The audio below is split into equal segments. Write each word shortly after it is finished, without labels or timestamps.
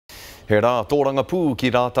He rā tōranga pū ki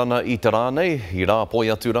Rātana i te rā nei, i rā poi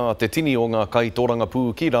atu rā te tini o ngā kai tōranga pū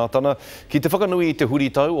ki Rātana, ki te whakanui i te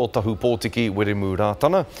huritau o tahu pōtiki Weremu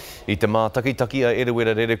Rātana, i te mātakitaki a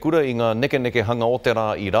erewera rerekura i ngā neke hanga o te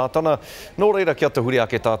rā i Rātana, nō reira kia te huri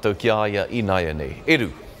ake tātou ki aia i naia nei. Eru.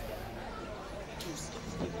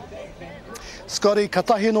 Scotty, ka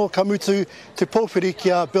tahi no ka mutu te pōwhiri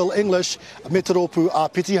kia Bill English me te rōpū a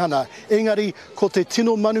Pitihana. Engari, ko te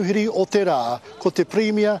tino manuhiri o te rā, ko te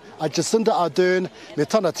Premier a Jacinda Ardern me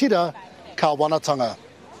tana tira ka wanatanga.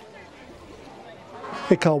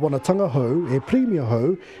 He ka wanatanga hou, e Premier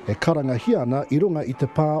hou, e karangahia ana i runga i te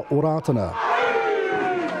pā o Rātana.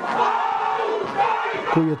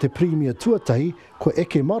 Ko ia te Premier tuatahi, ko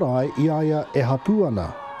eke marae i aia e hapu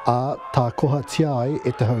ana. A tā koha tiai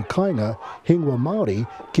e te hau kāinga hengua Māori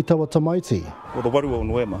ki tawa tamaiti. Well, the Waru o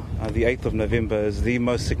Noema, the 8th of November, is the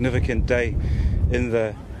most significant day in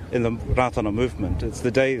the Rātana movement. It's the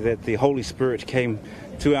day that the Holy Spirit came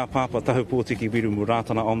to our Pāpa Tahu Pōtiki Weremu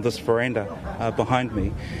Rātana on this veranda behind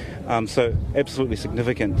me. So absolutely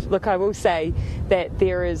significant. Look, I will say that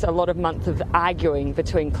there is a lot of months of arguing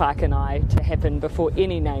between Clark and I to happen before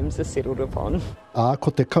any names are settled upon.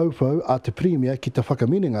 Ko te kaupau a te Premier ki te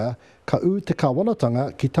whakaminenga, ka te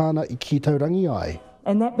kāwanatanga ki tāna i ki taurangi ai.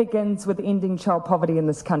 And that begins with ending child poverty in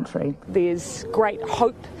this country. There's great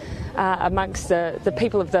hope amongst the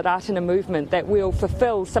people of the Rātana movement that we'll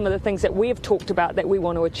fulfil some of the things that we have talked about that we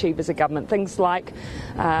want to achieve as a government. Things like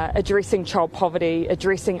addressing child poverty,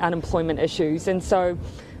 addressing unemployment issues. And so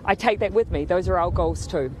I take that with me. Those are our goals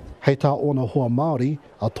too. Hei tā ona hoa Māori,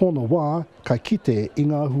 a tōna wā kai kite i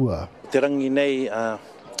ngā hua. Te rangi nei,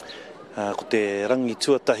 ko te rangi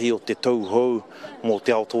tuatahi o te tauhou mō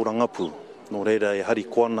te aotoranga pū. Nō reira e hari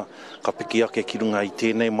koana ka piki ake ki runga i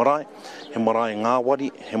tēnei marae. He marae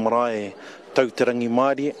ngāwari, he marae tau te rangi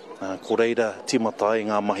Māori, ko reira timata e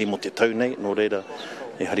ngā mahi mo te tau nei, nō reira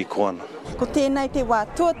e hari koana. Ko tēnei te wā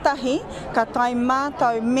tuatahi, ka tai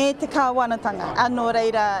mātou me te kāwanatanga. Anō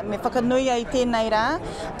reira me whakanui ai tēnei rā,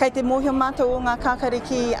 kei te mōhio mātou o ngā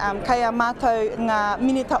kākariki, kei a mātou ngā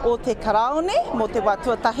minita o te karaone mo te wā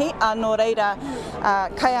tuatahi, anō reira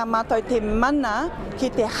kei a mātou te mana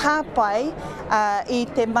ki te hāpai i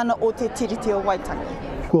te mana o te tiriti o Waitangi.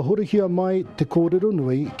 Kua horihia mai te kōrero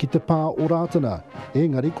nui ki te pā o Rātana,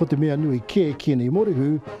 engari ko te mea nui kē nei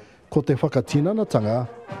morihu, ko te whakatinanatanga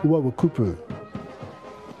ua kupu.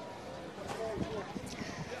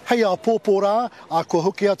 Hei a pōpō rā, ko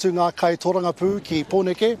hoki atu ngā kai tōranga pū ki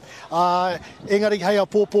Pōneke. Engari hei a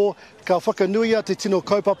pōpō, ka whakanuia te tino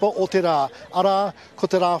kaupapa o te rā. Arā, ko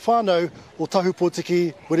te rā whānau o tahu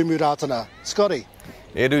pōtiki Weremu Rātana. Scotty.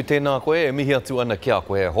 Eru tēnā koe, e mihi atu ana kia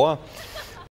koe hoa.